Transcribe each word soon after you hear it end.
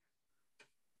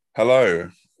Hello,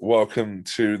 welcome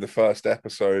to the first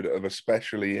episode of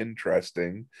Especially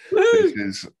Interesting. This Woo!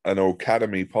 is an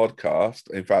Academy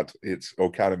podcast. In fact, it's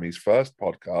Academy's first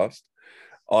podcast.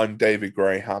 I'm David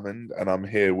Gray Hammond, and I'm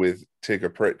here with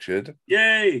Tigger Pritchard.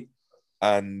 Yay!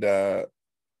 And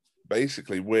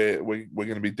basically, we're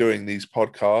going to be doing these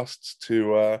podcasts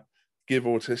to give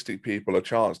autistic people a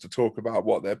chance to talk about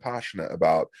what they're passionate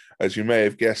about. As you may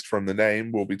have guessed from the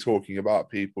name, we'll be talking about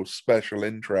people's special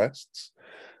interests.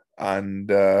 And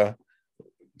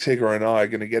Tigger and I are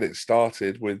going to get it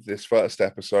started with this first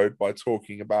episode by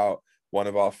talking about one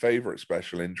of our favorite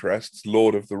special interests,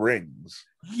 Lord of the Rings.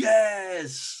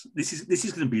 Yes, this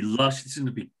is going to be lush. This is going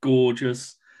to be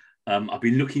gorgeous. I've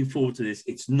been looking forward to this.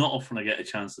 It's not often I get a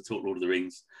chance to talk Lord of the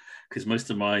Rings because most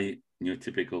of my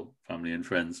typical family and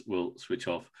friends will switch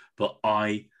off. But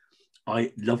I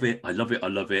love it. I love it. I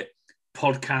love it.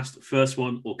 Podcast first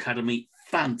one, Academy,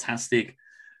 fantastic.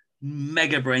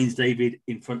 Mega brains, David,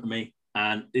 in front of me,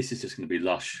 and this is just going to be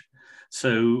lush.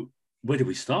 So, where do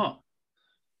we start?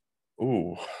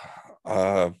 Oh,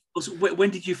 uh, Also,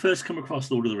 when did you first come across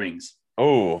Lord of the Rings?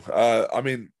 I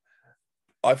mean,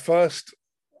 I first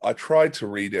I tried to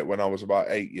read it when I was about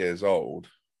 8 years old,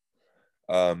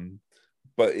 um,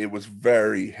 but it was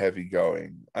very heavy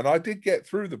going, and I did get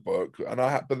through the book,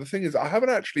 but the thing is, I haven't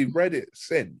actually read it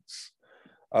since.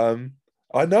 Um,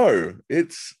 I know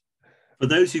it's For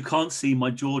those who can't see,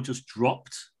 my jaw just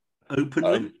dropped um,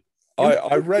 openly.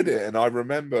 I read it and I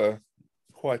remember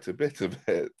quite a bit of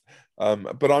it.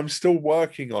 But I'm still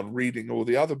working on reading all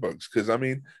the other books because I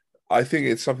mean, I think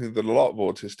it's something that a lot of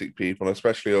autistic people,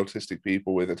 especially autistic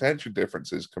people with attention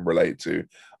differences, can relate to.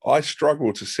 I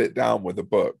struggle to sit down with a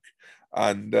book,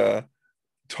 and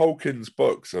Tolkien's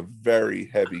books are very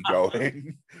heavy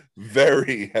going,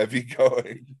 very heavy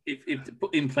going. If to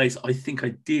put in place, I think I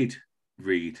did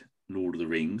read Lord of the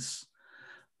Rings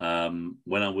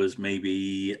when I was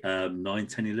maybe 9,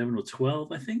 10, 11, or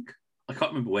 12, I think. I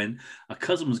can't remember when. A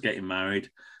cousin was getting married.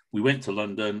 We went to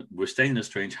London. We were staying in a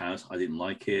strange house. I didn't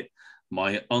like it.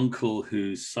 My uncle,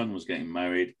 whose son was getting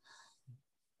married,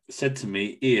 said to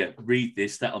me, "Here, read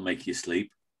this. That'll make you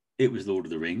sleep." It was Lord of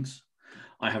the Rings.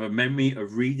 I have a memory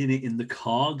of reading it in the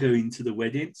car going to the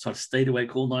wedding. So I stayed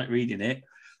awake all night reading it.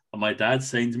 And my dad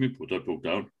saying to me, "Put that book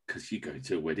down because you go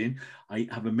to a wedding." I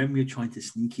have a memory of trying to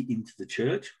sneak it into the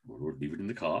church or leave it in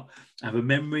the car. I have a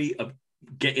memory of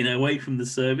getting away from the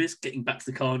service, getting back to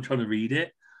the car and trying to read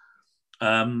it.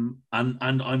 And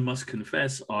I must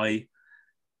confess, I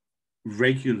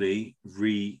regularly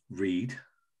reread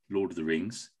Lord of the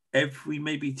Rings every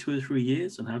maybe 2 or 3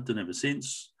 years and have done ever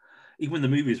since, even when the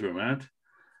movies were around,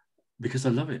 because I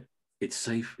love it. It's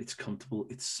safe, it's comfortable,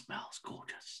 it smells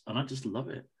gorgeous, and I just love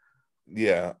it.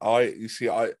 Yeah, I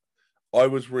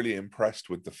was really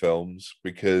impressed with the films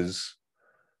because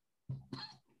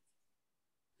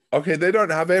okay, they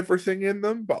don't have everything in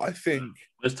them, but I think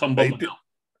Where's Tom they did. Bombadil?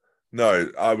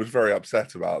 No, I was very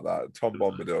upset about that. Tom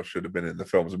Bombadil should have been in the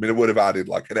films. I mean, it would have added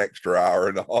like an extra hour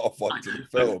and a half onto the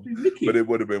film, but Mickey. it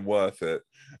would have been worth it.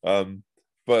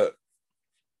 But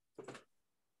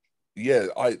yeah,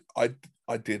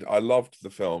 I did. I loved the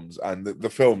films, and the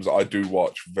films I do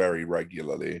watch very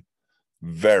regularly,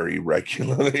 very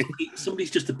regularly.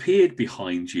 Somebody's just appeared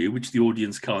behind you, which the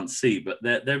audience can't see, but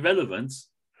they're relevant.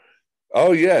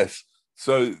 Oh yes.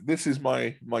 So this is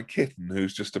my kitten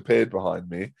who's just appeared behind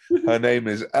me. Her name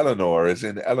is Eleanor, as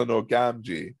in Eleanor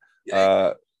Gamgee, Yeah.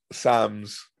 uh,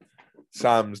 Sam's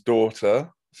Sam's daughter,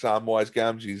 Samwise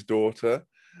Gamgee's daughter,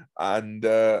 and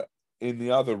in the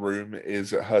other room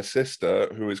is her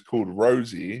sister, who is called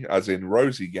Rosie, as in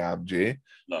Rosie Gamgee,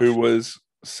 who Lush. was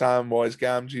Samwise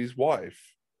Gamgee's wife.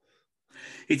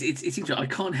 It's interesting. I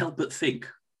can't help but think.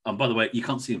 And by the way, you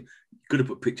can't see them. Good to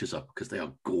put pictures up because they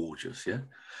are gorgeous. Yeah.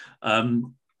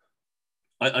 Um,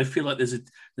 I feel like there's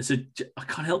a I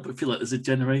can't help but feel like there's a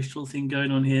generational thing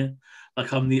going on here.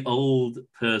 Like I'm the old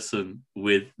person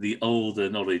with the older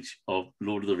knowledge of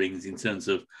Lord of the Rings in terms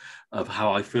of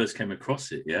how I first came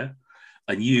across it. Yeah.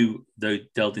 And you, though,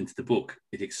 delved into the book,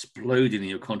 it exploded in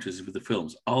your consciousness with the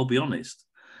films. I'll be honest.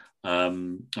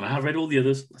 And I have read all the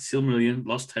others, Silmarillion,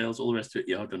 Lost Tales, all the rest of it.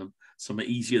 Yeah, I've done them. Some are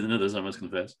easier than others, I must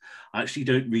confess. I actually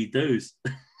don't read those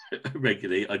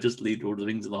regularly. I just read Lord of the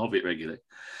Rings and The Hobbit regularly.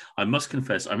 I must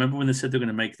confess, I remember when they said they're going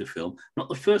to make the film, not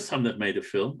the first time they've made a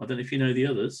film. I don't know if you know the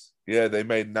others. Yeah, they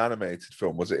made an animated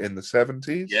film. Was it in the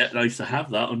 70s? Yeah, and I used to have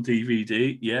that on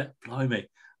DVD. Yeah, blimey.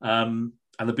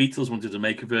 And the Beatles wanted to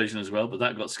make a version as well, but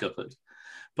that got scuppered.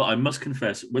 But I must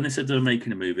confess, when they said they were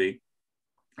making a movie,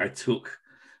 I took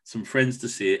some friends to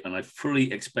see it, and I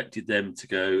fully expected them to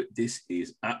go, "This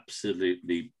is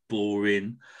absolutely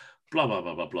boring, blah blah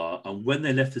blah blah blah. And when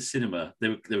they left the cinema, they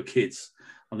were kids,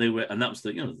 and that was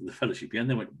the fellowship. And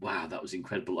they went, wow, that was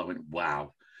incredible. I went,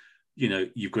 wow,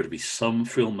 you've got to be some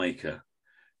filmmaker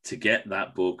to get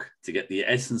that book, to get the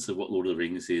essence of what Lord of the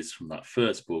Rings is from that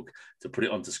first book, to put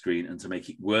it onto screen and to make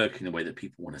it work in a way that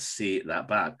people want to see it that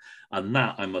bad. And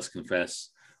that, I must confess,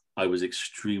 I was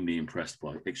extremely impressed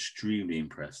by. Extremely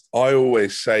impressed. I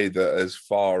always say that as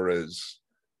far as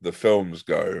the films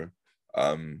go,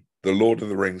 the Lord of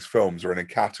the Rings films are in a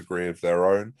category of their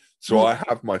own. So I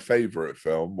have my favorite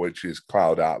film, which is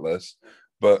Cloud Atlas,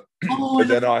 but, but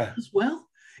then as well.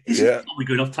 We're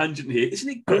going off tangent here. Isn't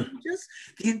it gorgeous?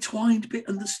 The entwined bit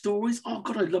and the stories. Oh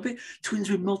God, I love it. Twins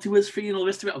with multiverse free and all the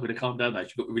rest of it. I'm going to calm down now.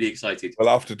 She got really excited. We'll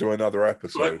have to do another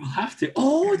episode. Right, we'll have to.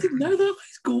 Oh, I didn't know that.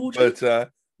 It's gorgeous.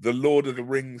 But the Lord of the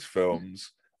Rings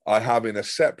films I have in a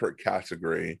separate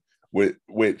category,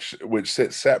 which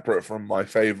sits separate from my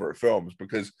favorite films,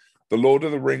 because the Lord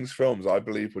of the Rings films, I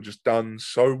believe, were just done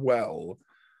so well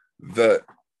that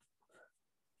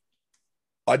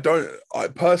I've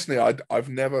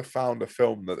never found a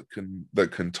film that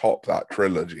can top that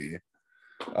trilogy.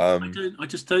 I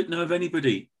just don't know of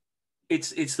anybody.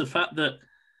 It's the fact that,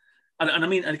 and I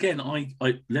mean, again, I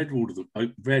read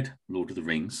Lord of the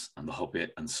Rings and The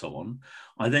Hobbit and so on.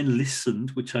 I then listened,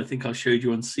 which I think I showed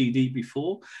you on CD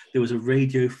before. There was a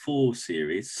Radio 4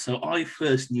 series, so I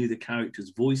first knew the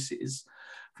characters' voices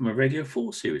from a Radio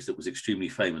 4 series that was extremely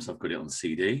famous. I've got it on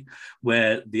CD,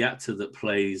 where the actor that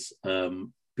plays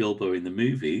Bilbo in the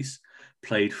movies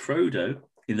played Frodo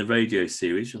in the radio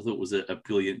series. I thought was a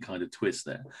brilliant kind of twist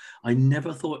there. I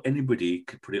never thought anybody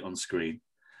could put it on screen.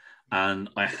 And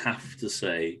I have to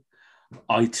say,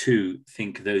 I too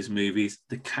think those movies,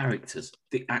 the characters,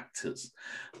 the actors,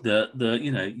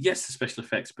 yes, the special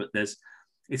effects, but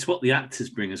it's what the actors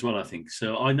bring as well, I think.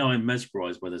 So I know I'm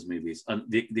mesmerized by those movies, and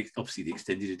obviously the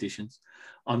extended editions.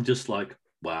 I'm just like,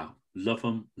 wow, love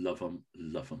them, love them,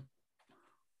 love them.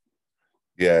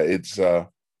 Yeah, it's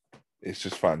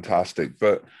just fantastic.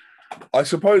 But I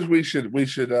suppose we should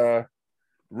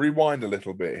rewind a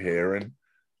little bit here, and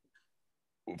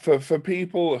for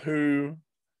people who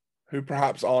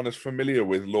perhaps aren't as familiar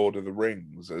with Lord of the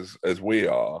Rings as we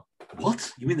are.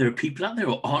 What? You mean there are people out there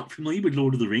who aren't familiar with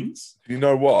Lord of the Rings? You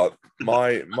know what?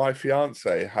 My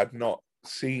fiance had not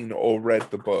seen or read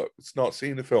the books, not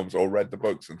seen the films or read the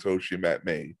books until she met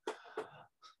me.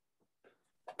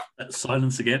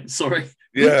 Silence again. Sorry.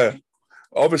 Yeah.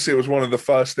 Obviously, it was one of the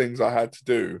first things I had to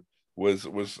do was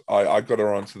I got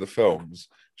her onto the films.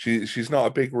 She's not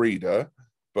a big reader,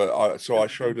 but I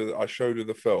showed her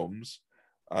the films,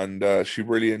 and she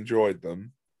really enjoyed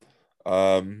them.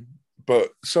 But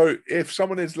so if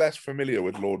someone is less familiar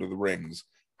with Lord of the Rings,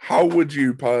 how would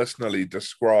you personally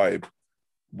describe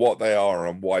what they are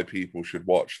and why people should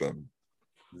watch them?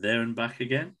 There and back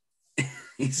again.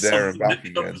 There and back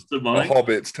again. A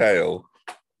Hobbit's Tale.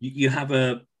 You have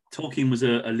Tolkien was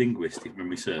a linguist, if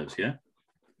memory serves, yeah?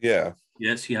 Yeah.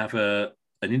 Yes, you have an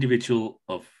individual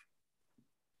of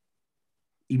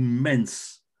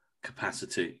immense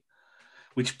capacity,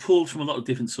 which pulled from a lot of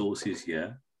different sources,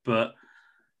 yeah. But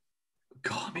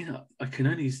God, I mean, I can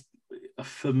only,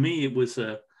 for me,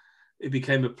 it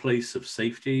became a place of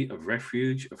safety, of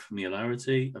refuge, of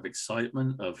familiarity, of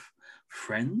excitement, of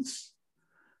friends.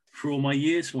 For all my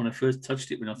years, when I first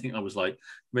touched it, when I think I was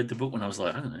read the book when I was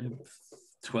I don't know,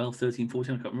 12, 13,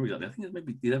 14, I can't remember exactly. I think it was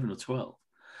maybe 11 or 12.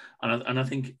 And I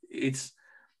think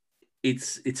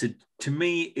to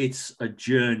me, it's a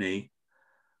journey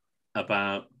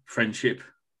about friendship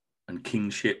and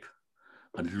kingship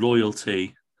and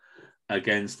loyalty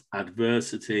against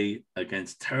adversity,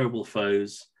 against terrible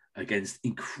foes, against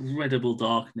incredible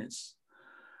darkness.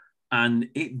 And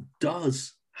it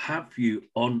does have you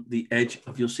on the edge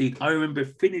of your seat. I remember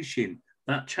finishing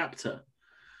that chapter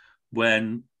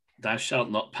when thou shalt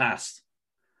not pass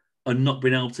and not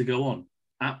being able to go on.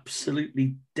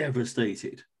 Absolutely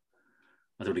devastated.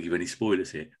 I don't want to give any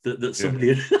spoilers here. That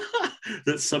somebody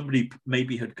that somebody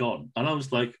maybe had gone. And I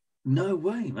was like, no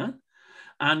way, man.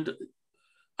 And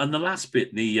the last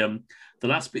bit, the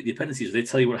appendices, they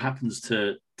tell you what happens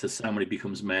to Sam when he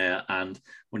becomes mayor, and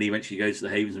when he eventually goes to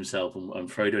the Havens himself, and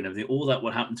Frodo and everything. All that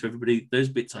what happened to everybody. Those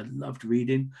bits I loved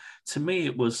reading. To me,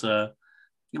 it was a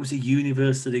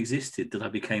universe that existed that I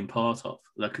became part of,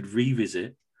 that I could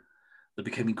revisit, that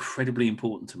became incredibly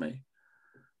important to me,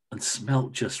 and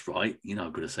smelt just right. You know,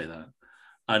 I've got to say that.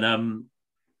 And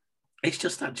it's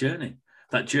just that journey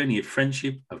of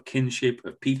friendship, of kinship,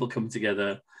 of people coming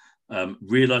together.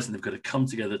 Realizing they've got to come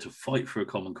together to fight for a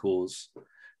common cause,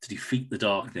 to defeat the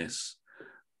darkness.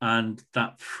 And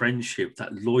that friendship,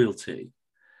 that loyalty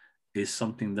is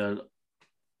something that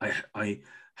I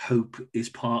hope is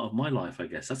part of my life. I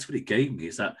guess that's what it gave me,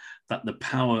 is that the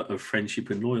power of friendship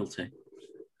and loyalty.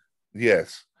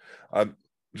 Yes.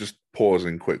 Just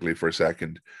pausing quickly for a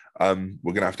second.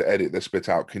 We're gonna have to edit this bit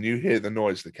out. Can you hear the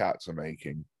noise the cats are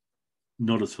making?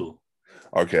 Not at all.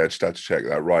 Okay, I just had to check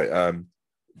that. Right.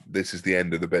 This is the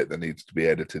end of the bit that needs to be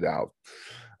edited out.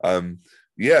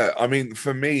 Yeah, I mean,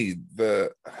 for me,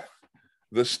 the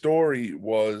story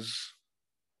was,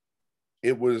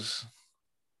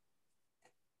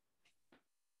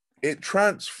 it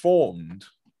transformed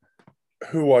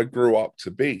who I grew up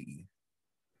to be.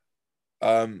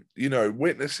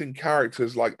 Witnessing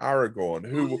characters like Aragorn,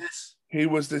 who yes. he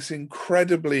was this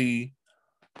incredibly,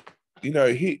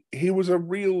 he was a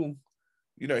real,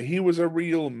 he was a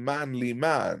real manly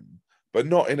man, but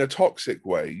not in a toxic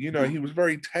way. He was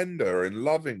very tender and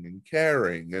loving and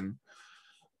caring. And,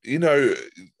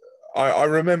 I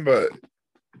remember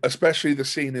especially the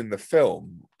scene in the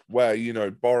film where,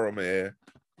 Boromir,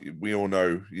 we all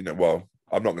know, well,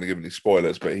 I'm not going to give any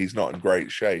spoilers, but he's not in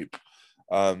great shape.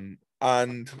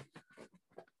 And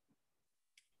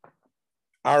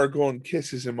Aragorn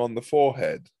kisses him on the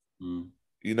forehead, and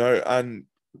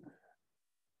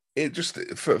it just,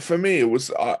 for me, it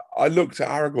was, I looked at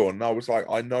Aragorn and I was like,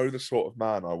 I know the sort of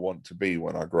man I want to be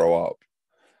when I grow up.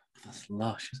 That's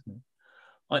lush, isn't it?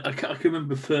 I can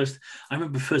remember I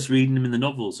remember first reading him in the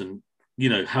novels, and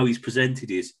how he's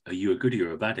presented is, are you a goodie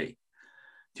or a baddie?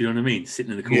 Do you know what I mean?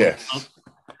 Sitting in the corner, Yes.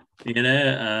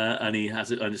 And he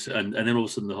has it, and then all of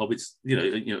a sudden the hobbits,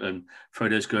 and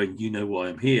Frodo's going, why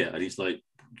I'm here, and he's like,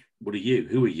 what are you?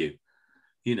 Who are you?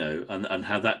 And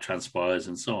how that transpires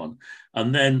and so on,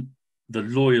 and then the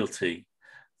loyalty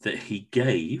that he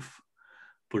gave,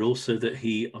 but also that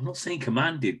I'm not saying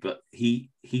commanded, but he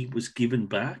was given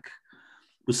back,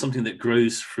 was something that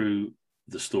grows through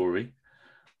the story,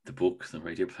 the book, the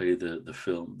radio play, the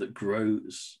film, that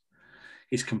grows.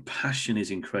 His compassion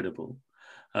is incredible.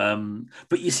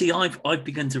 But you see, I've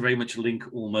begun to very much link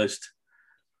almost,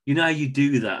 how you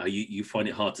do that, you find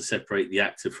it hard to separate the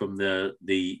actor from the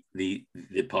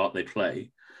part they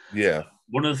play. Yeah.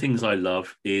 One of the things I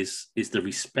love is the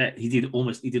respect. He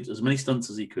did as many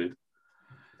stunts as he could.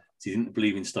 He didn't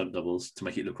believe in stunt doubles to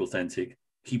make it look authentic.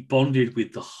 He bonded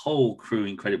with the whole crew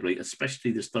incredibly, especially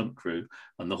the stunt crew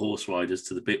and the horse riders,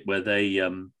 to the bit where they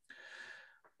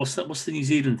what's the New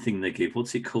Zealand thing they give?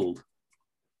 What's it called?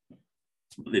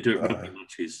 They do at rugby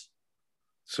matches.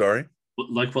 Sorry?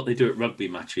 Like what they do at rugby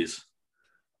matches.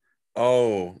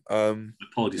 Oh,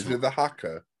 apologies. Is it the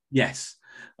haka? Yes.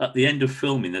 At the end of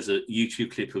filming, there's a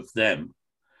YouTube clip of them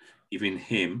giving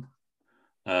him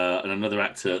and another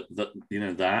actor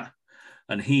that,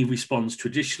 and he responds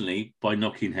traditionally by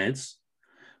knocking heads,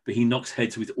 but he knocks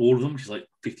heads with all of them, which is like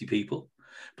 50 people.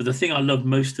 But the thing I love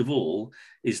most of all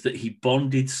is that he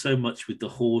bonded so much with the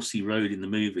horse he rode in the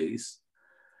movies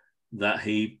that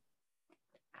he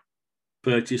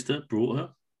purchased her, brought her,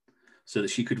 so that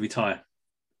she could retire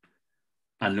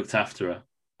and looked after her.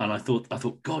 And I thought,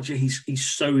 God, yeah, he's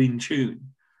so in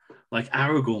tune, like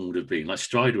Aragorn would have been, like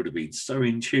Strider would have been, so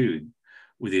in tune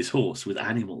with his horse, with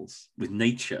animals, with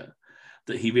nature,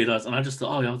 that he realized. And I just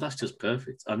thought, oh, yeah, that's just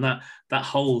perfect. And that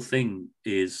whole thing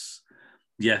is,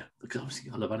 yeah, because obviously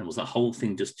I love animals. That whole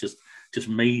thing just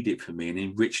made it for me and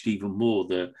enriched even more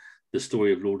the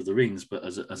story of Lord of the Rings. But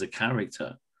as a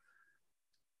character,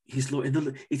 he's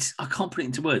loyal. I can't put it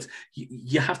into words.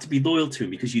 You have to be loyal to him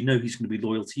because you know he's going to be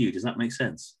loyal to you. Does that make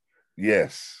sense?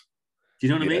 Yes. Do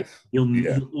you know what I mean?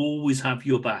 He'll always have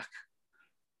your back.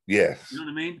 Yes. You know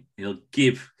what I mean? He'll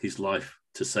give his life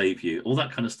to save you. All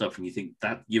that kind of stuff. And you think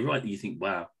that you're right. You think,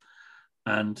 wow.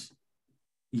 And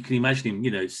you can imagine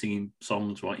him, singing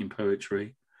songs, writing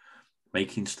poetry,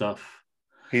 making stuff.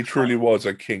 He truly was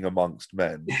a king amongst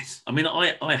men. Yes. I mean,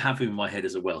 I have him in my head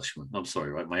as a Welshman. I'm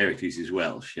sorry, right? My heritage is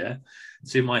Welsh, yeah?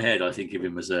 So in my head, I think of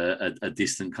him as a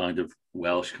distant kind of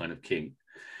Welsh kind of king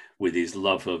with his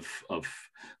love of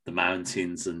the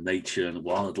mountains and nature and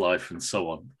wildlife and so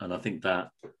on. And I think that,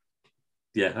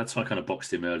 yeah, that's why I kind of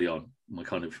boxed him early on. That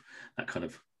kind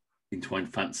of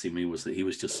entwined fancy me was that he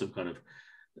was just some kind of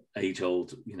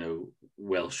age-old,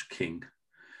 Welsh king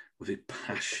with a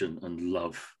passion and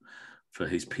love for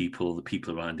his people, the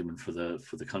people around him, and for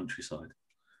the countryside.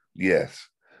 Yes,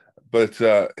 but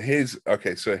so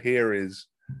here is,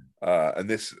 and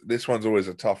this one's always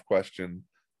a tough question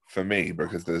for me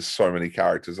because there's so many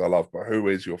characters I love. But who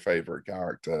is your favorite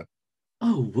character?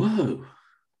 Oh, whoa!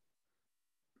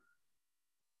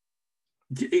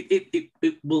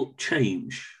 It will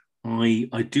change.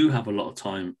 I do have a lot of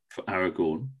time for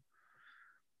Aragorn.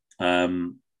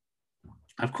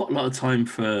 I've got a lot of time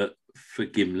for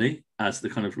Gimli as the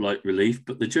kind of light relief.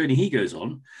 But the journey he goes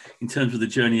on, in terms of the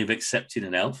journey of accepting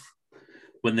an elf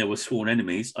when they were sworn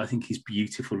enemies, I think he's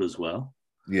beautiful as well.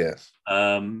 Yes.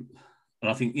 And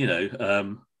I think, you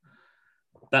know,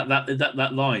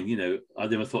 that line, you know, I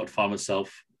never thought I'd find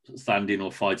myself standing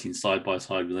or fighting side by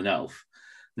side with an elf.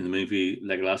 In the movie,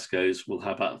 Legolas goes, well,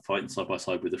 how about fighting side by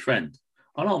side with a friend?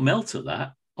 And I'll melt at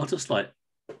that. I'll just like,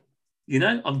 you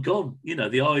know, I'm gone. You know,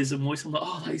 the eyes are moist. I'm like,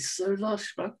 oh, that is so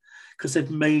lush, man. Because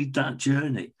they've made that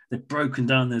journey. They've broken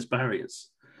down those barriers.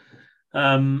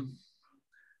 And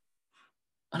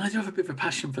I do have a bit of a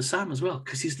passion for Sam as well,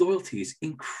 because his loyalty is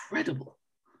incredible.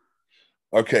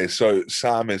 Okay, so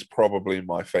Sam is probably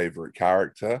my favorite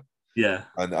character. Yeah.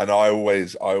 And I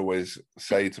always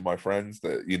say to my friends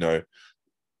that, you know,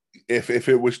 if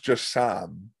it was just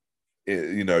Sam,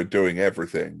 you know, doing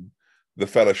everything, the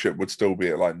Fellowship would still be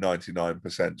at like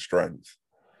 99% strength.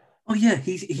 Oh yeah,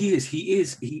 he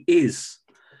is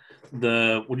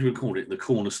the, what do you call it? The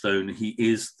cornerstone. He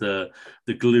is the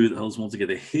glue that holds them all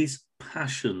together. His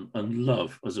passion and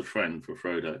love as a friend for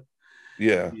Frodo,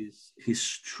 Yeah,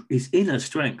 his inner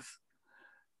strength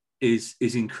is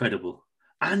incredible,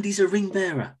 and he's a ring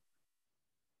bearer.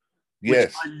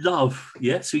 yes, I love.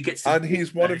 Yeah, so he gets, and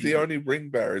he's one of the only ring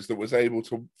bearers that was able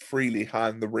to freely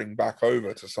hand the ring back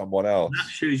over to someone else. That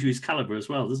shows you his caliber as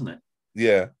well, doesn't it?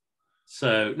 Yeah.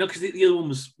 So no, because the other one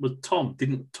was Tom.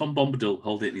 Didn't Tom Bombadil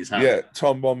hold it in his hand? Yeah,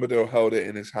 Tom Bombadil held it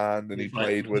in his hand and he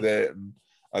played with it,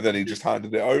 and then he just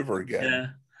handed it over again. Yeah,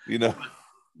 you know.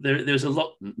 There's a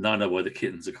lot. Now I know why the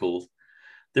kittens are called.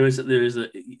 There is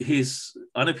his.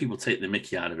 I know people take the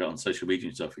mickey out of it on social media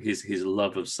and stuff. His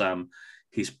love of Sam,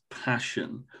 his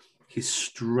passion, his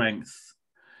strength,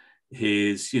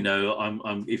 his, you know,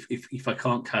 I'm if I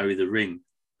can't carry the ring,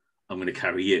 I'm going to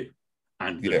carry you,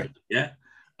 and yeah.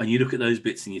 And you look at those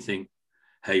bits and you think,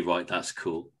 hey, right, that's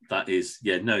cool. That is,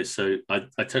 yeah, no. So I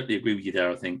totally agree with you there.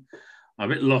 I think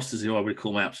I'm a bit lost as who I would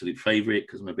call my absolute favourite,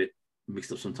 because I'm a bit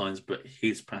mixed up sometimes. But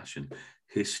his passion,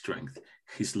 his strength,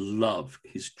 his love,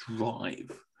 his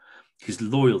drive, his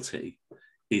loyalty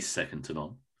is second to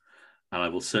none. And I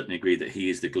will certainly agree that he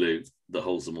is the glue that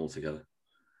holds them all together.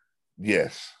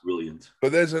 Yes. Brilliant.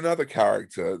 But there's another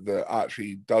character that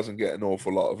actually doesn't get an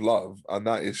awful lot of love, and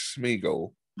that is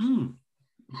Smeagol.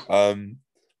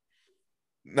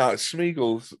 Now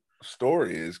Smeagol's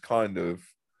story is kind of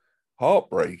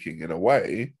heartbreaking in a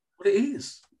way. But it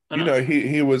is. You know,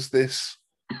 he was this,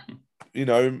 you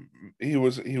know, he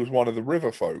was one of the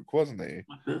river folk, wasn't he?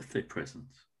 My birthday present.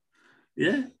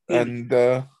 Yeah. And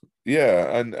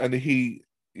and he,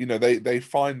 you know, they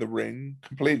find the ring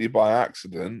completely by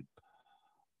accident,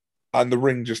 and the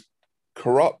ring just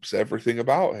corrupts everything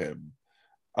about him.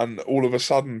 And all of a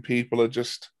sudden people are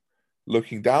just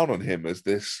looking down on him as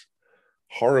this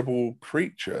horrible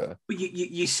creature. But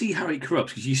you see how it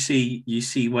corrupts, because you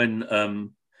see when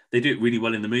they do it really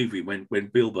well in the movie when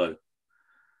Bilbo,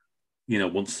 you know,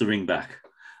 wants the ring back,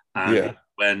 and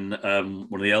when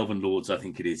one of the Elven Lords, I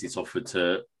think it's offered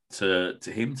to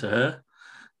her,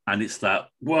 and it's that,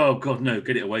 whoa, God, no,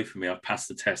 get it away from me! I've passed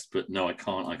the test, but no, I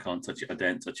can't touch it. I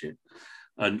daren't touch it.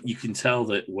 And you can tell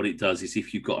that what it does is,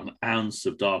 if you've got an ounce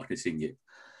of darkness in you,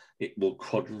 it will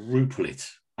quadruple it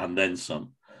and then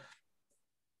some.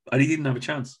 And he didn't have a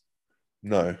chance.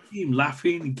 No. See him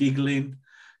laughing, giggling.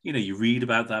 You know, you read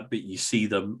about that bit, you see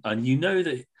them, and you know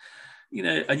that, you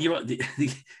know, and you're right,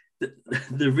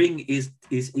 the ring is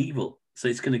evil. So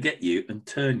it's going to get you and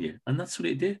turn you. And that's what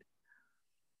it did.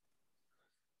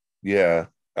 Yeah.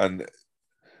 And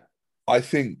I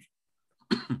think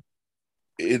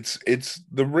it's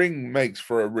the ring makes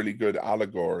for a really good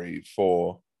allegory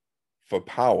for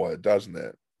power, doesn't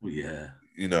it? Yeah.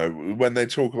 You know, when they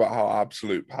talk about how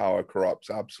absolute power corrupts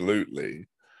absolutely,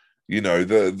 you know,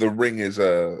 the ring is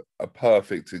a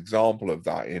perfect example of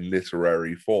that in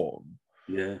literary form.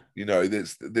 Yeah. You know,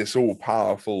 this all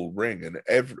powerful ring, and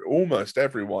almost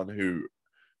everyone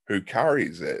who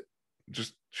carries it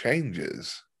just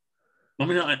changes. I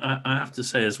mean, I have to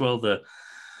say as well, the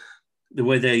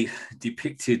way they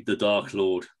depicted the Dark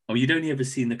Lord. I mean, you'd only ever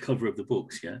seen the cover of the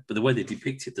books, yeah, but the way they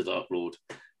depicted the Dark Lord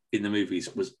in the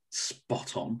movies was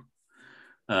spot on,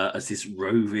 as this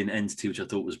roving entity, which I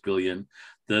thought was brilliant.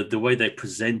 The way they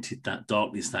presented that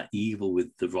darkness, that evil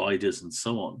with the riders and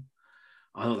so on,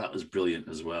 I thought that was brilliant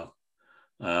as well.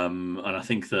 And I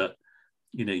think that,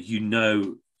 you know,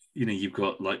 you've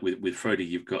got, like with Frodo,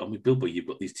 you've got, and with Bilbo, you've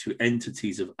got these two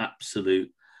entities of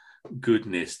absolute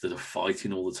goodness that are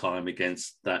fighting all the time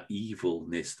against that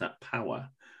evilness, that power,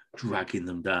 dragging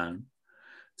them down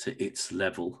to its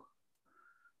level.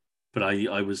 But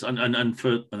I was, and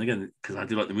again, because I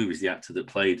do like the movies, the actor that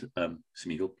played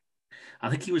Smeagol, I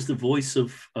think he was the voice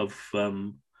of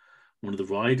one of the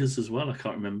riders as well. I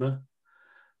can't remember.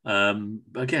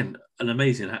 But again, an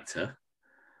amazing actor.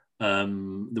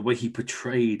 The way he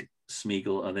portrayed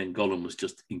Smeagol and then Gollum was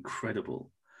just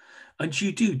incredible. And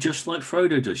you do, just like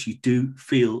Frodo does, you do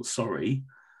feel sorry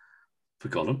for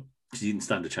Gollum because he didn't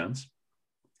stand a chance.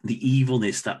 The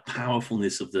evilness, that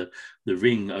powerfulness of the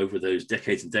ring over those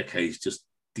decades and decades just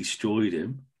destroyed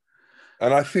him.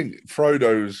 And I think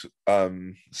Frodo's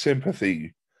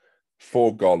sympathy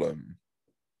for Gollum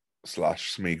 /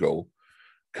 Smeagol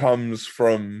comes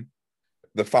from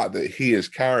the fact that he is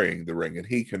carrying the ring and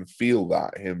he can feel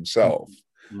that himself.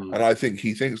 Mm. And I think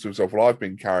he thinks to himself, well, I've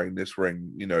been carrying this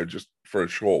ring, just for a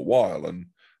short while, and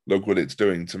look what it's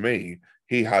doing to me.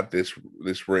 He had this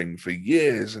ring for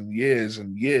years and years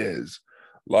and years.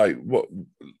 Like, what,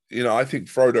 I think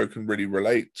Frodo can really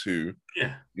relate to,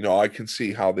 I can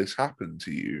see how this happened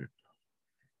to you.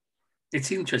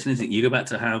 It's interesting, isn't it? You go back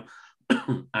to how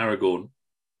Aragorn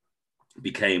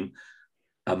became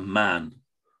a man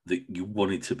that you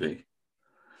wanted to be.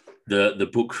 The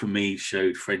book for me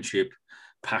showed friendship,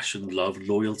 passion, love,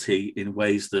 loyalty in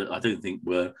ways that I don't think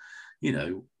were,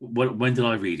 when did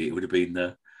I read it? It would have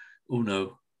been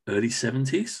early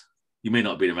 70s. You may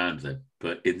not have been around then,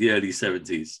 but in the early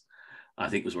 70s, I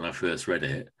think was when I first read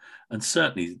it. And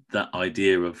certainly that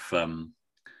idea of, that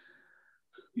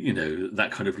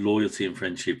kind of loyalty and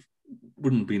friendship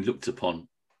wouldn't have been looked upon,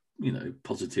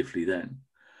 positively then.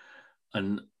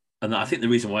 And I think the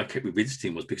reason why I kept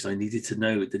revisiting was because I needed to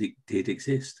know that it did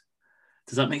exist.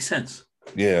 Does that make sense?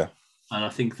 Yeah. And I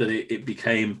think that it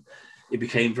became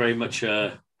very much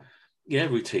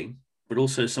routine, but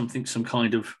also some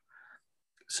kind of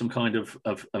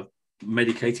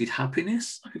medicated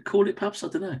happiness, I could call it, perhaps, I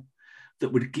don't know.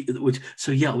 That would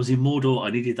so I was in Mordor. I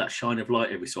needed that shine of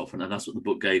light every so often, and that's what the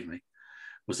book gave me.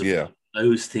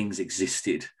 Those things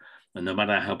existed, and no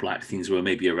matter how black things were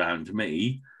maybe around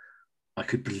me, I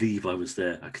could believe I was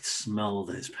there. I could smell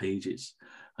those pages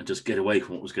and just get away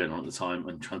from what was going on at the time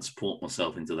and transport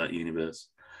myself into that universe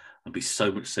and be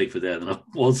so much safer there than I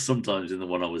was sometimes in the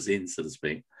one I was in, so to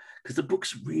speak. Because the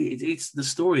book's really, it's the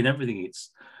story and everything.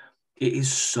 It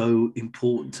is so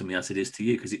important to me as it is to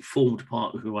you because it formed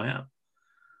part of who I am,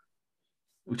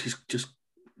 which is just,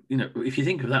 if you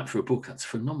think of that for a book, that's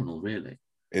phenomenal, really.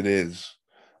 It is.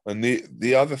 And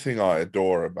the other thing I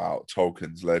adore about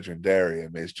Tolkien's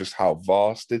Legendarium is just how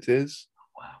vast it is.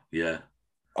 Wow. Yeah.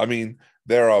 I mean,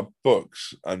 there are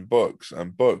books and books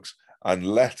and books and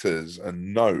letters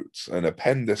and notes and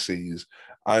appendices.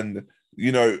 And,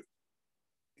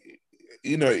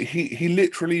 he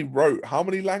literally wrote, how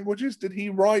many languages did he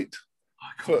write?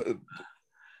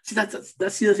 See, that's the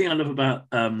other thing I love about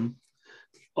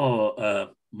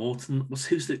Morton.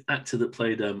 Who's the actor that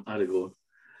played Aragorn?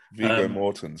 Viggo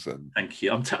Mortensen. Thank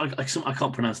you. I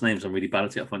can't pronounce names. I'm really bad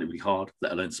at it. I find it really hard,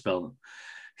 let alone spell them.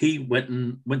 He went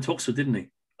to Oxford, didn't he?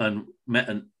 And met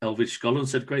an Elvish scholar and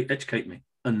said, "Great, educate me,"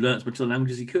 and learned as much of the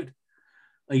language as he could.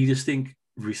 And you just think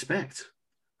respect,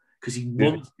 because he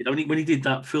wanted. I mean, when he did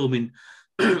that film in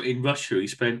Russia, he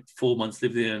spent 4 months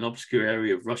living in an obscure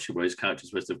area of Russia where his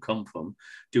characters must have come from,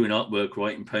 doing artwork,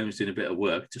 writing poems, doing a bit of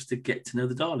work just to get to know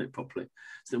the dialect properly.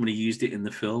 So that when he used it in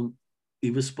the film,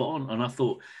 he was spot on. And I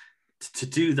thought to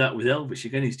do that with Elvish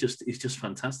again is just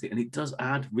fantastic, and it does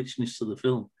add richness to the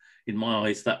film in my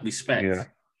eyes. That respect,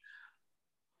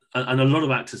 and a lot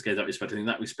of actors gave that respect. I think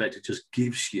that respect, it just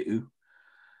gives you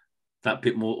that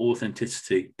bit more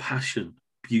authenticity, passion,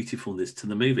 beautifulness to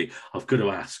the movie. I've got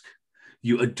to ask,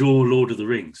 you adore Lord of the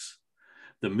Rings.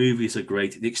 The movies are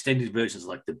great. The extended versions are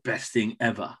like the best thing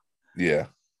ever. Yeah.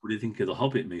 What do you think of the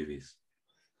Hobbit movies?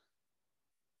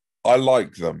 I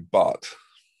like them, but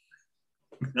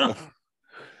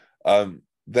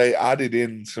they added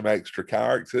in some extra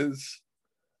characters.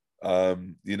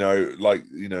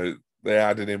 They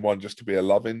added in one just to be a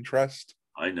love interest.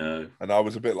 I know. And I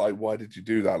was a bit like, why did you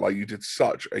do that? Like, you did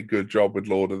such a good job with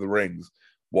Lord of the Rings.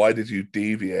 Why did you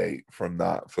deviate from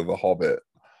that for The Hobbit?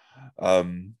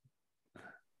 The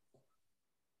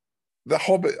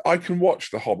Hobbit, I can watch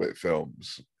the Hobbit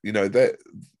films.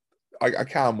 I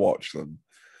can watch them,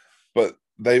 but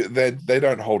they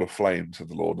don't hold a flame to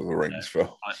the Lord of the Rings films.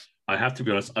 I have to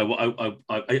be honest. I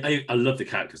love the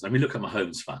characters. I mean, look, I'm a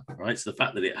Holmes fan, right? So the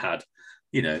fact that it had,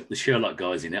 the Sherlock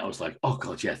guys in it, I was like, oh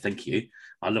god, yeah, thank you.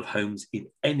 I love Holmes in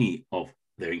any of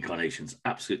their incarnations.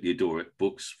 Absolutely adore it.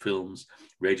 Books, films,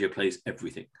 radio plays,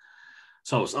 everything.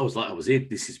 So I was in.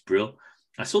 This is brilliant.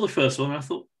 I saw the first one and I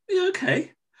thought, yeah,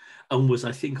 okay. And was,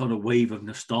 I think, on a wave of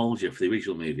nostalgia for the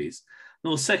original movies.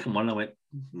 And the second one, I went,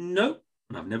 nope.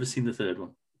 And I've never seen the third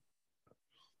one.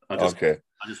 I just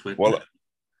went, well,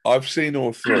 I've seen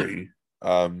all three.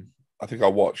 I think I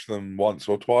watched them once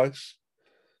or twice,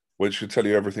 which should tell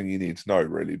you everything you need to know,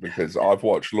 really, because I've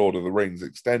watched Lord of the Rings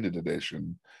Extended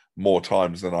Edition more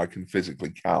times than I can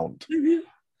physically count.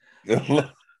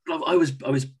 I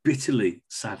was bitterly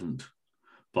saddened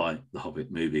by the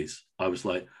Hobbit movies. I was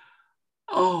like,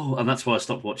 oh, and that's why I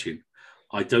stopped watching.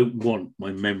 I don't want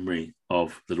my memory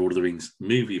of the Lord of the Rings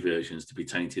movie versions to be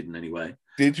tainted in any way.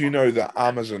 Did you know that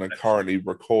Amazon are currently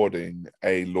recording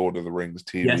a Lord of the Rings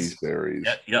TV Yes. series?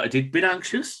 Yeah, I did. Bit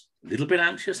anxious, a little bit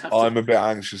anxious. I'm a bit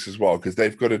anxious as well because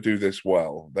they've got to do this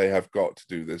well. They have got to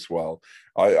do this well.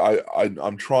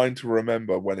 I'm trying to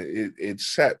remember when it's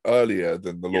set earlier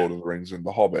than the Lord of the Rings and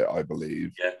the Hobbit, I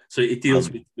believe. Yeah, so it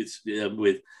deals with is it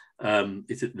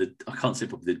the I can't say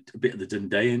probably a bit of the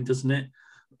Dundayan, doesn't it?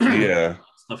 Yeah.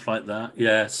 Stuff like that.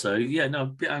 Yeah. So yeah, no, a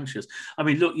bit anxious. I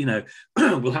mean, look,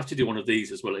 we'll have to do one of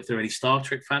these as well. If there are any Star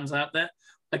Trek fans out there,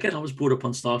 again, I was brought up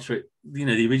on Star Trek,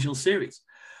 the original series.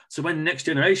 So when Next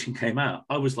Generation came out,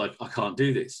 I was like, I can't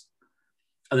do this.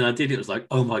 And then I did it. It was like,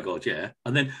 oh my god, yeah.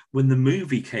 And then when the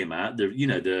movie came out,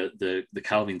 the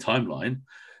Calvin timeline,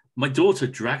 my daughter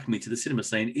dragged me to the cinema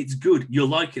saying, it's good, you'll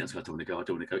like it. I was like, I don't want to go, I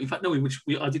don't want to go. In fact, no,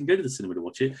 I didn't go to the cinema to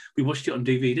watch it. We watched it on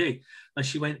DVD. And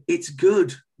she went, it's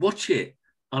good, watch it.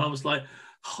 And I was like,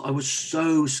 oh, I was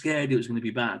so scared it was going to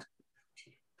be bad.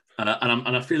 And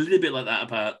I feel a little bit like that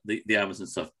about the Amazon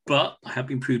stuff. But I have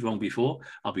been proved wrong before.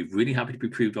 I'll be really happy to be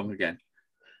proved wrong again.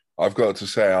 I've got to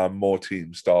say I'm more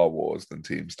Team Star Wars than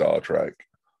Team Star Trek.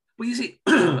 Well, you see,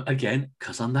 again,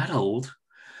 because I'm that old,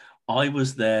 I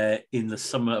was there in the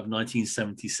summer of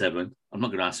 1977. I'm not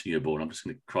going to ask you were born. I'm just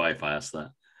going to cry if I ask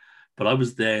that. But I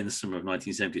was there in the summer of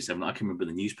 1977. I can remember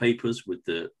the newspapers with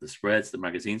the spreads, the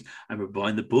magazines. I remember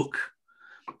buying the book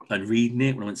and reading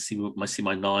it when I went to see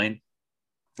my 9.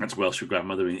 That's Welsh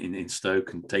grandmother in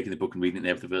Stoke, and taking the book and reading it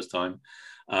there for the first time.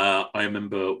 I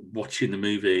remember watching the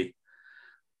movie.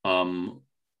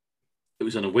 It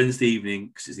was on a Wednesday evening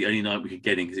because it's the only night we could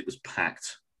get in because it was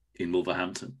packed in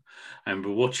Wolverhampton. I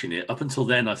remember watching it. Up until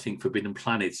then, I think Forbidden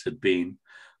Planets had been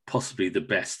possibly the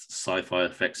best sci-fi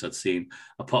effects I'd seen,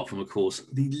 apart from, of course,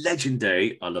 the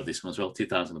legendary, I love this one as well,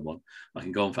 2001. I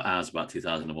can go on for hours about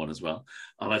 2001 as well.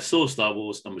 And I saw Star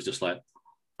Wars and was just like,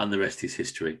 and the rest is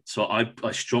history. So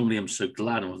I strongly am so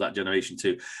glad I'm of that generation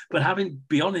too. But having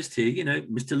be honest here,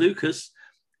 Mr. Lucas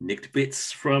nicked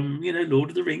bits from, Lord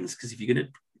of the Rings, because if you're going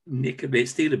to nick a bit,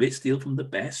 steal from the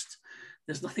best,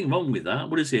 there's nothing wrong with that.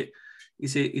 What is it?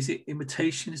 Is it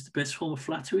imitation is the best form of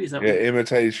flattery? Is that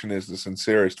imitation is the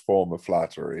sincerest form of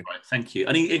flattery. Right, thank you.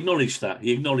 And he acknowledged that.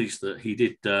 He acknowledged that he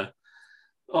did. The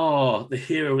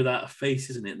Hero Without a Face,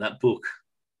 isn't it? That book.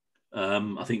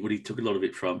 I think what he took a lot of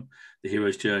it from, The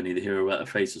Hero's Journey, The Hero Without a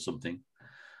Face, or something.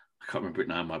 I can't remember it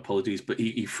now. My apologies, but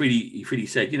he freely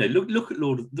said, look at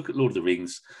Lord of the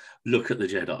Rings, look at the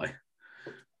Jedi,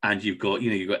 and you've got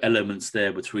elements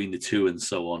there between the two and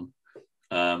so on.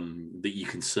 That you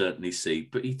can certainly see,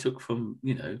 but he took from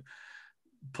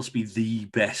possibly the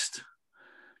best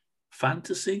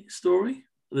fantasy story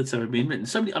that's ever been written.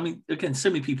 So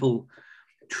many people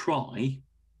try,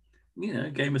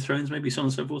 Game of Thrones, maybe so on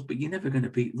and so forth, but you're never going to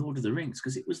beat Lord of the Rings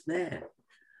because it was there.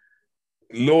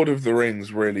 Lord of the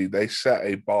Rings, really, they set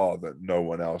a bar that no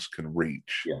one else can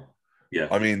reach. Yeah.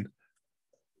 I mean,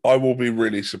 I will be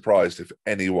really surprised if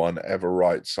anyone ever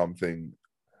writes something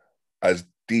as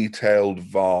detailed,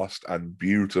 vast, and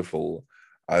beautiful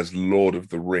as Lord of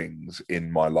the Rings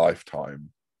in my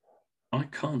lifetime. I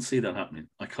can't see that happening.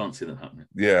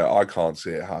 Yeah, I can't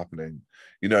see it happening.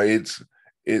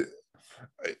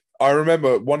 I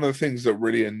remember one of the things that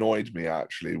really annoyed me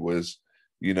actually was,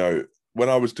 when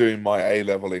I was doing my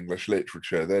A-level English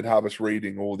literature, they'd have us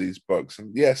reading all these books.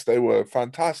 And yes, they were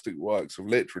fantastic works of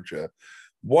literature.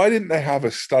 Why didn't they have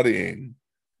us studying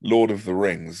Lord of the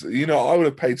Rings? I would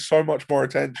have paid so much more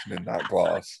attention in that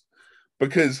class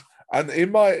because, and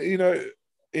in my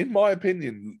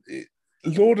opinion,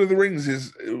 Lord of the Rings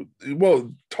is,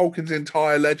 Tolkien's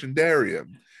entire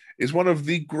legendarium is one of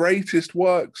the greatest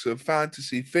works of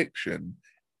fantasy fiction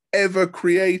ever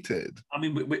created. I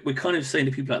mean, we're kind of saying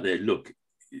to people out there, look,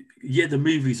 yeah, the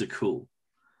movies are cool.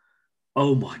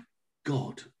 Oh my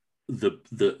God,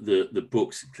 the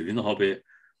books, including The Hobbit.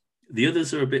 The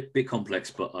others are a bit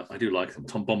complex, but I do like them.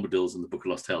 Tom Bombadil's and the Book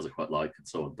of Lost Tales I quite like, and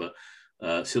so on. But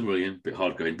Silmarillion, a bit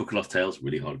hard going. Book of Lost Tales,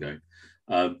 really hard going.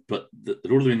 But the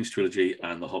Lord of the Rings trilogy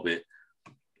and The Hobbit,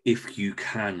 if you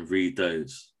can read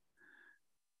those,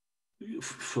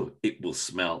 it will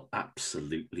smell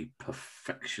absolutely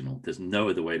perfectional. There's no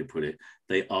other way to put it.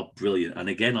 They are brilliant. And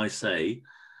again, I say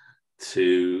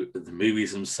to the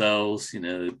movies themselves,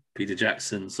 Peter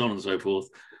Jackson, so on and so forth,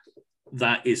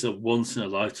 that is a once in a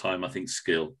lifetime, I think,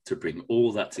 skill to bring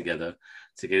all that together,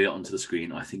 to get it onto the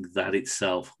screen. I think that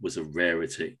itself was a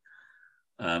rarity.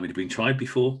 It had been tried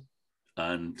before,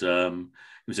 and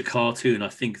it was a cartoon, I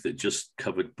think, that just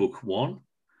covered book one,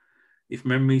 if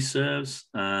memory serves,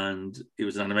 and it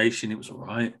was an animation. It was all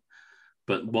right,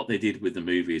 but what they did with the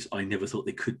movies, I never thought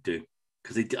they could do,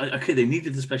 because they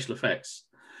needed the special effects,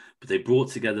 but they brought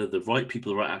together the right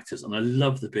people, the right actors, and I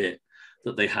love the bit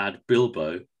that they had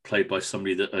Bilbo played by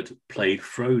somebody that had played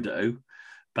Frodo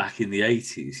back in the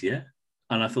 80s, yeah,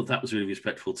 and I thought that was really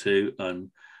respectful too,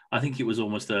 and I think it was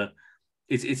almost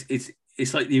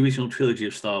it's like the original trilogy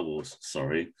of Star Wars.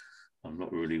 Sorry, I'm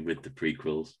not really with the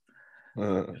prequels.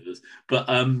 But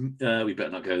we better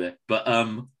not go there.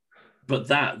 But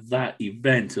that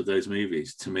event of those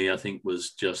movies, to me, I think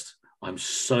was just, I'm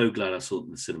so glad I saw it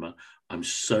in the cinema. I'm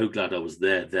so glad I was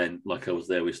there then, like I was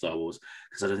there with Star Wars,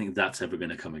 because I don't think that's ever going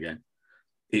to come again.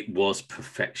 It was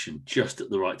perfection, just at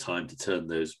the right time to turn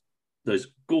those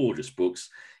gorgeous books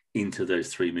into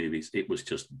those three movies. It was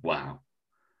just wow.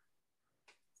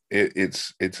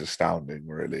 It's astounding,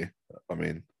 really. I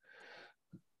mean,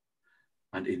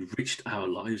 and enriched our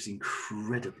lives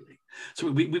incredibly.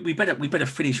 So we better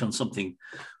finish on something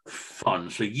fun.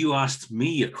 So you asked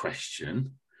me a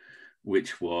question,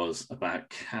 which was about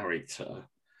character.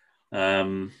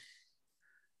 I've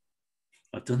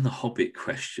done the Hobbit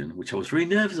question, which I was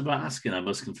really nervous about asking, I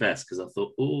must confess, because I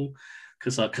thought,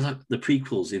 because the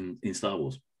prequels in Star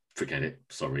Wars, forget it.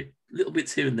 Sorry, little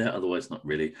bits here and there, otherwise not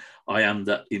really. I am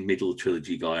that in middle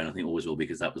trilogy guy, and I think always will,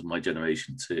 because that was my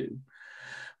generation too.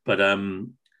 But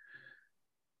in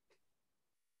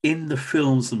the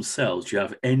films themselves, do you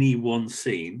have any one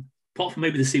scene, apart from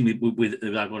maybe the scene with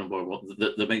Aragorn and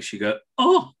Boromir, that makes you go,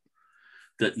 oh,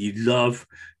 that you love,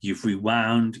 you've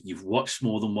rewound, you've watched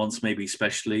more than once, maybe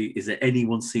especially? Is there any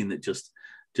one scene that just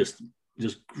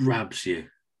grabs you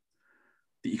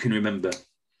that you can remember?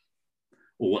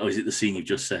 Or is it the scene you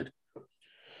just said?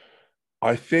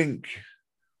 I think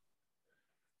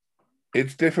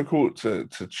it's difficult to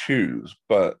choose,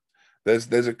 but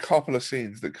there's a couple of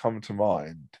scenes that come to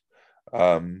mind.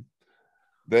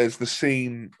 There's the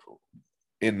scene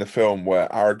in the film where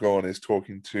Aragorn is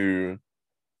talking to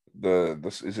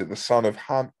is it the son of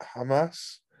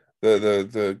Hamas,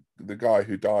 the guy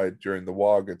who died during the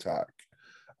Warg attack,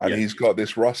 and he's got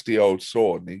this rusty old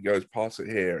sword, and he goes, pass it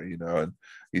here, and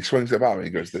he swings it about and he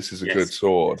goes, this is a good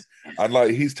sword. And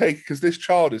like, he's taking, because this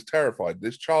child is terrified,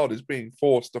 this child is being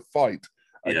forced to fight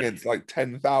against like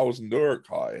 10,000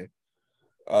 Uruk-hai,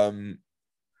 and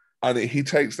he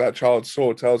takes that child's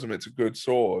sword, tells him it's a good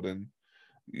sword, and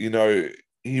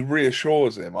he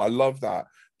reassures him. I love that.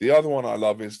 The other one I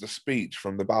love is the speech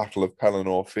from the Battle of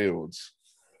Pelennor Fields.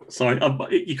 Sorry,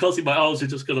 you can't see my arms are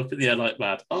just gone up in the air like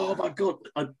mad. Oh my god,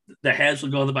 the hairs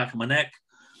will go on the back of my neck.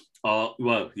 Oh,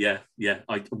 well, yeah.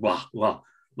 Wow.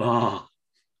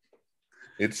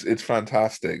 It's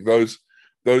fantastic. Those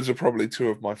are probably two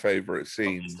of my favorite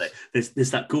scenes. There's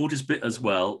that gorgeous bit as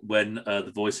well when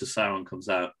the voice of Sauron comes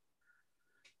out,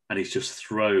 and he's just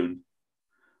thrown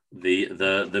the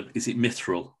is it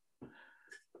Mithril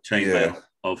chainmail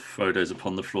of Frodo's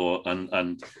upon the floor,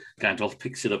 and Gandalf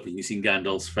picks it up, and you see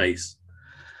Gandalf's face,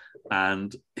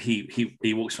 and he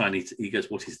walks around. He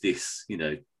goes, "What is this?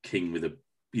 King with a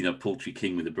paltry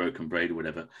king with a broken braid or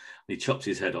whatever." And he chops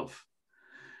his head off.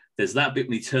 There's that bit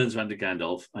when he turns around to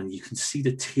Gandalf, and you can see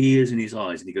the tears in his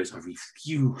eyes, and he goes, "I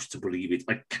refuse to believe it.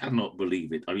 I cannot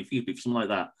believe it. I refuse." Something like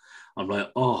that. I'm like,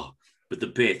 oh, but the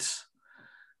bit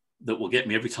that will get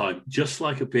me every time, just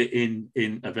like a bit in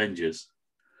Avengers,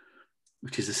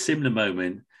 which is a similar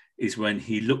moment, is when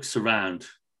he looks around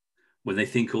when they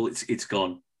think, oh, it's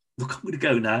gone. Look, I'm going to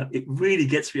go now. It really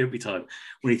gets me every time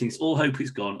when he thinks all hope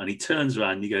is gone, and he turns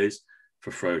around and he goes,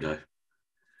 for Frodo.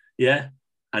 Yeah.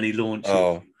 And he launches.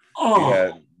 Yeah.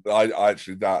 I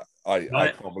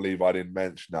can't believe I didn't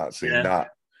mention that scene. Yeah.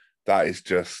 That is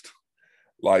just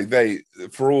like,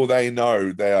 for all they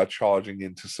know, they are charging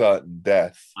into certain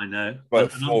death. I know.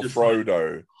 But for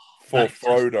Frodo,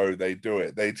 they do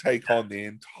it. They take on the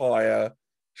entire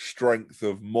strength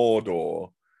of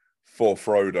Mordor for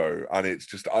Frodo, and it's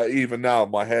just, even now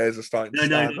my hairs are starting to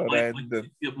stand on end.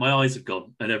 My eyes have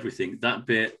gone and everything. That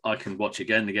bit I can watch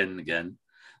again and again and again.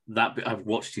 That bit I've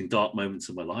watched in dark moments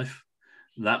of my life.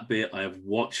 That bit I have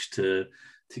watched to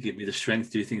give me the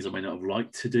strength to do things I may not have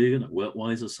liked to do, like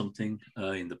work-wise or something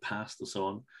in the past or so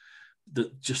on.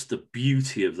 Just the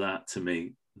beauty of that, to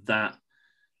me, that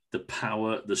the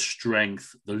power, the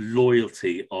strength, the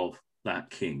loyalty of that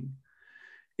king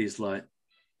is like,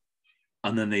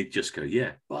 and then they just go,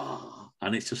 yeah,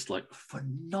 and it's just like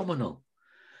phenomenal.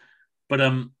 But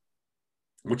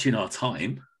watching our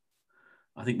time,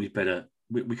 I think we'd better.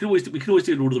 We could always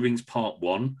do Lord of the Rings Part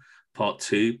 1, Part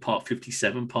 2, Part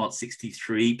 57, Part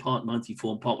 63, Part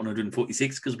 94, and Part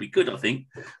 146 because we could, I think,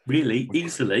 really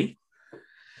easily.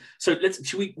 So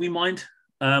should we mind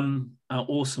our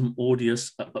awesome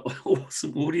audience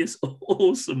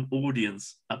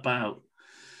about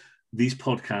these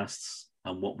podcasts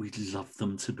and what we'd love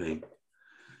them to be.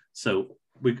 So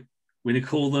we're going to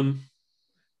call them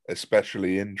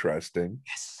Especially Interesting.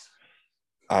 Yes.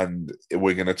 And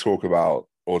we're going to talk about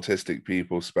autistic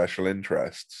people's special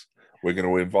interests. We're going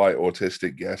to invite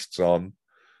autistic guests on.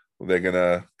 They're going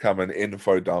to come and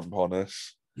info dump on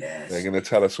us. Yes. They're going to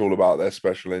tell us all about their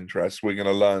special interests. We're going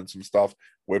to learn some stuff.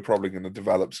 We're probably going to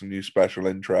develop some new special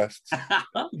interests.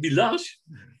 It'd be lush,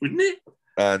 wouldn't it?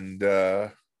 And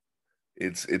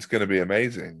it's going to be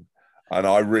amazing. And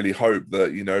I really hope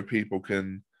that, you know, people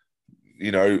can,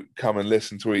 you know, come and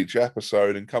listen to each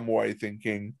episode and come away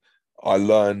thinking, I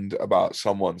learned about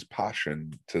someone's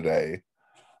passion today.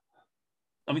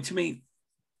 I mean, to me,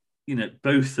 you know,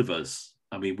 both of us,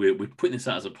 I mean, we're putting this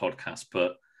out as a podcast,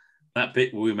 but that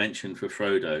bit where we mentioned for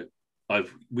Frodo,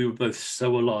 we were both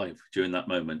so alive during that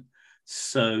moment,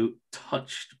 so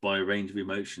touched by a range of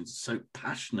emotions, so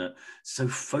passionate, so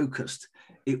focused.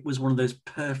 It was one of those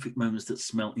perfect moments that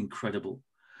smelt incredible.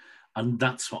 And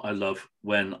that's what I love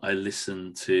when I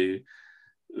listen to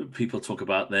people talk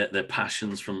about their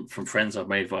passions from friends I've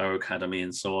made via Academy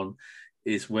and so on,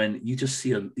 is when you just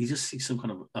see some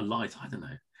kind of a light. I don't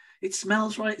know. It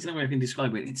smells right. It's the only way I can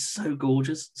describe it. It's so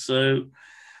gorgeous. So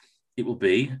it will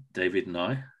be David and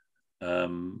I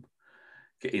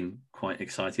getting quite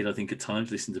excited, I think, at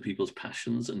times, listening to people's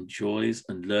passions and joys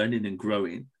and learning and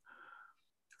growing.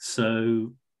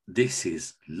 So this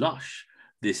is lush.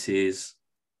 This is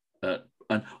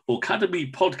an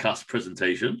Academy podcast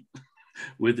presentation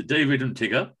with David and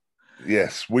Tigger.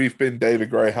 Yes, we've been David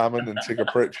Gray Hammond and Tigger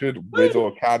Pritchard with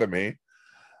Academy.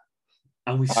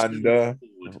 And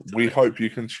we hope you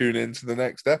can tune in to the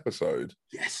next episode.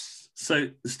 Yes. So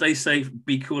stay safe,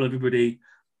 be cool, everybody.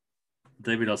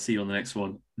 David, I'll see you on the next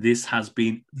one. This has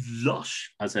been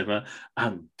lush as ever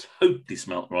and totally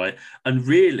smelt right. And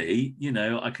really, you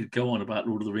know, I could go on about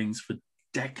Lord of the Rings for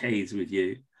decades with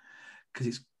you because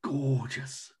it's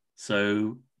gorgeous.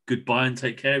 So goodbye and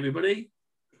take care, everybody.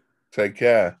 Take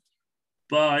care.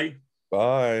 Bye.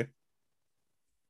 Bye.